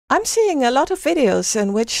I'm seeing a lot of videos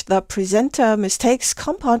in which the presenter mistakes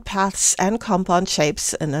compound paths and compound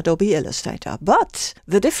shapes in Adobe Illustrator, but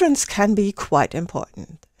the difference can be quite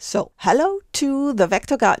important. So, hello to the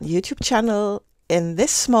Vector Garden YouTube channel. In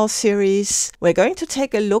this small series, we're going to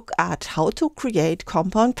take a look at how to create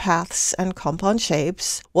compound paths and compound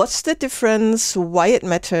shapes, what's the difference, why it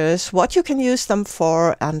matters, what you can use them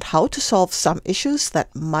for, and how to solve some issues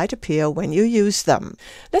that might appear when you use them.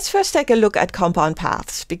 Let's first take a look at compound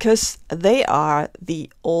paths, because they are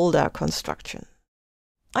the older construction.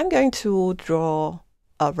 I'm going to draw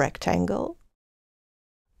a rectangle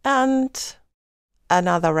and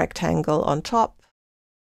another rectangle on top.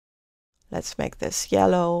 Let's make this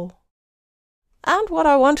yellow. And what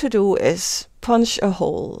I want to do is punch a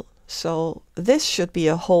hole. So this should be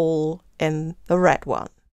a hole in the red one.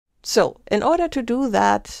 So in order to do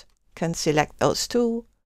that, you can select those two,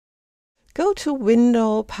 go to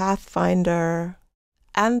Window, Pathfinder,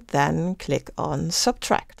 and then click on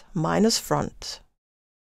Subtract, minus front.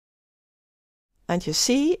 And you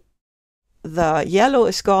see the yellow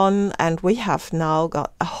is gone and we have now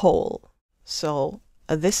got a hole. So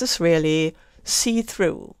this is really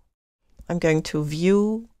see-through. I'm going to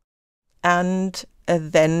View, and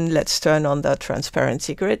then let's turn on the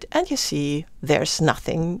transparency grid, and you see there's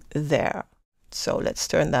nothing there. So let's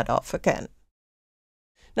turn that off again.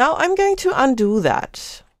 Now I'm going to undo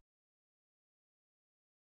that.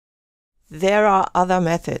 There are other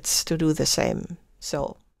methods to do the same.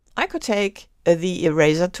 So I could take the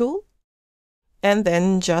eraser tool and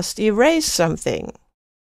then just erase something.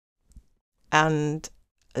 And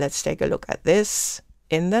let's take a look at this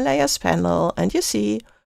in the Layers panel, and you see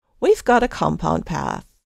we've got a compound path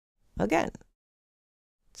again.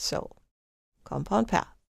 So, compound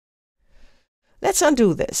path. Let's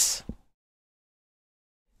undo this.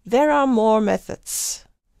 There are more methods.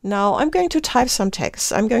 Now I'm going to type some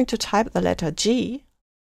text. I'm going to type the letter G,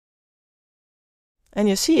 and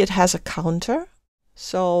you see it has a counter.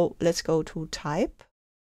 So let's go to Type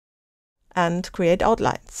and Create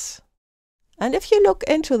Outlines. And if you look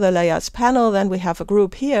into the Layers panel, then we have a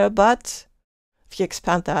group here, but if you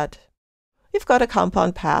expand that, we've got a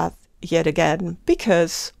compound path yet again,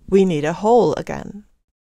 because we need a hole again.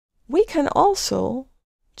 We can also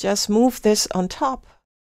just move this on top,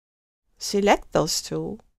 select those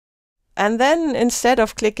two, and then instead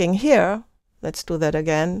of clicking here, let's do that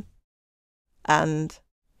again, and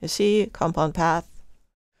you see compound path.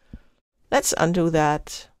 Let's undo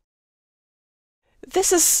that.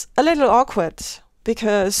 This is a little awkward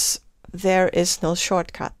because there is no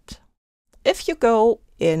shortcut. If you go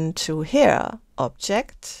into here,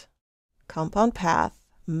 Object, Compound Path,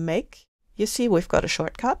 Make, you see we've got a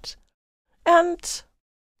shortcut and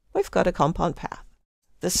we've got a compound path.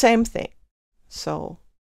 The same thing. So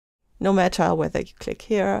no matter whether you click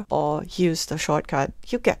here or use the shortcut,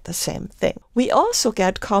 you get the same thing. We also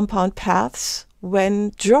get compound paths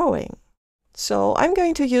when drawing. So I'm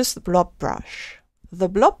going to use the blob brush. The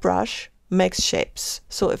blob brush makes shapes.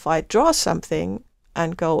 So if I draw something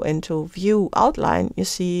and go into View Outline, you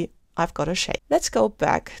see I've got a shape. Let's go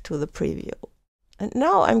back to the preview. And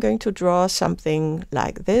now I'm going to draw something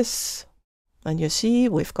like this. And you see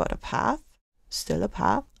we've got a path, still a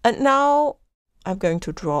path. And now I'm going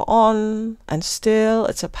to draw on, and still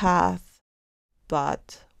it's a path.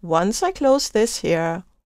 But once I close this here,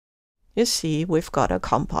 you see we've got a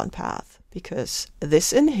compound path, because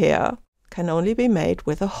this in here can only be made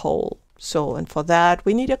with a hole. So, and for that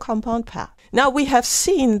we need a compound path. Now we have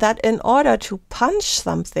seen that in order to punch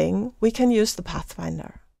something, we can use the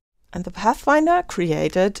Pathfinder. And the Pathfinder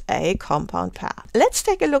created a compound path. Let's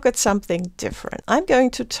take a look at something different. I'm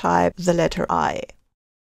going to type the letter I,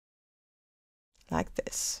 like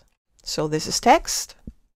this. So this is text,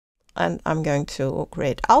 and I'm going to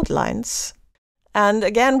create outlines. And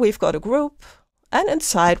again, we've got a group, and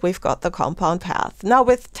inside we've got the compound path. Now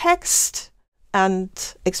with text and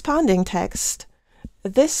expanding text,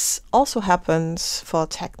 this also happens for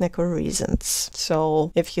technical reasons.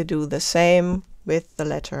 So if you do the same with the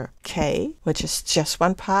letter K, which is just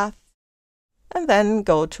one path, and then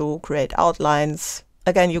go to Create Outlines,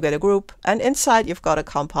 again you get a group, and inside you've got a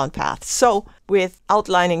compound path. So with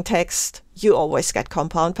outlining text, you always get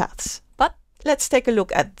compound paths. But let's take a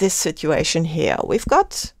look at this situation here. We've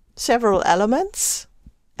got several elements,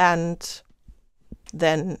 and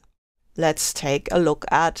then let's take a look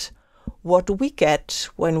at what do we get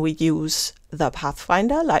when we use the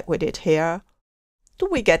Pathfinder like we did here. Do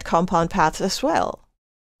we get compound paths as well?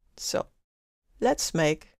 So let's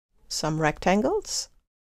make some rectangles,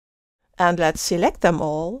 and let's select them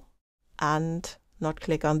all and not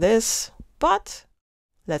click on this, but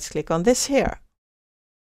let's click on this here.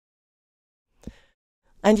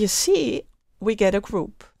 And you see, we get a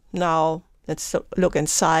group. Now, let's look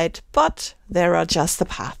inside, but there are just the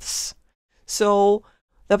paths. So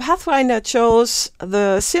the Pathfinder chose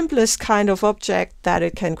the simplest kind of object that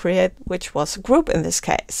it can create, which was a group in this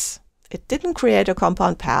case. It didn't create a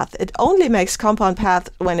compound path. It only makes compound path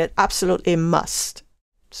when it absolutely must.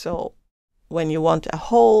 So when you want a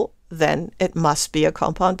whole, then it must be a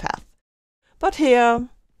compound path. But here,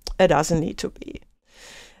 it doesn't need to be.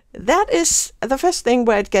 That is the first thing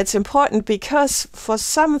where it gets important, because for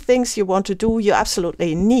some things you want to do, you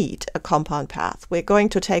absolutely need a compound path. We're going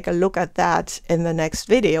to take a look at that in the next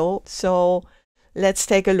video. So let's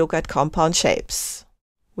take a look at compound shapes.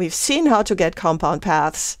 We've seen how to get compound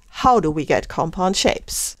paths. How do we get compound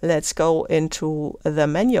shapes? Let's go into the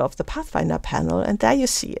menu of the Pathfinder panel, and there you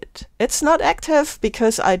see it. It's not active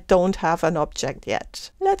because I don't have an object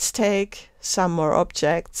yet. Let's take some more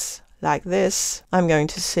objects like this. I'm going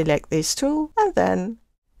to select these two, and then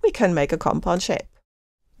we can make a compound shape.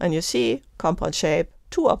 And you see, compound shape,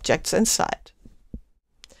 two objects inside.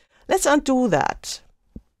 Let's undo that.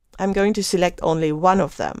 I'm going to select only one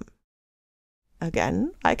of them.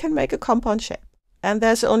 Again, I can make a compound shape. And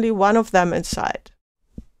there's only one of them inside.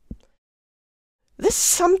 This is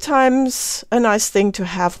sometimes a nice thing to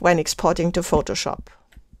have when exporting to Photoshop.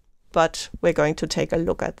 But we're going to take a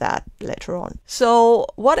look at that later on. So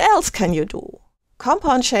what else can you do?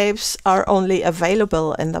 Compound shapes are only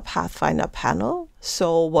available in the Pathfinder panel.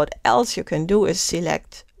 So what else you can do is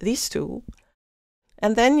select these two.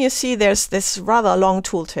 And then you see there's this rather long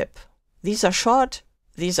tooltip. These are short.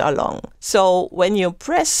 These are long. So when you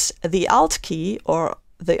press the Alt key or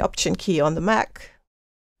the Option key on the Mac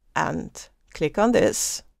and click on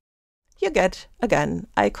this, you get, again,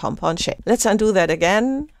 a compound shape. Let's undo that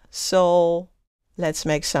again. So let's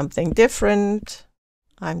make something different.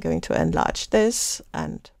 I'm going to enlarge this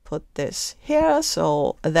and put this here.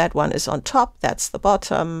 So that one is on top, that's the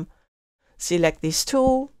bottom. Select these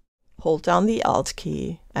two, hold down the Alt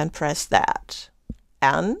key and press that.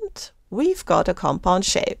 And we've got a compound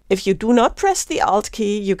shape. If you do not press the Alt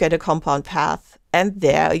key, you get a compound path, and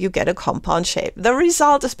there you get a compound shape. The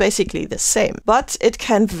result is basically the same, but it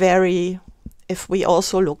can vary if we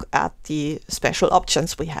also look at the special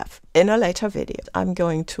options we have in a later video. I'm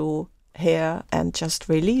going to here and just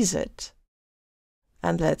release it.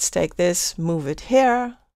 And let's take this, move it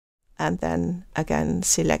here, and then again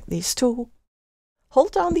select these two.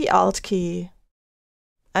 Hold down the Alt key,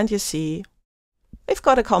 and you see we've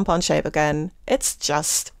got a compound shape again. It's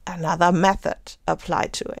just another method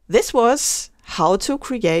applied to it. This was how to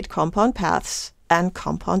create compound paths and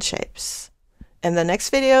compound shapes. In the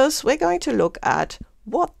next videos, we're going to look at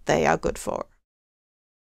what they are good for.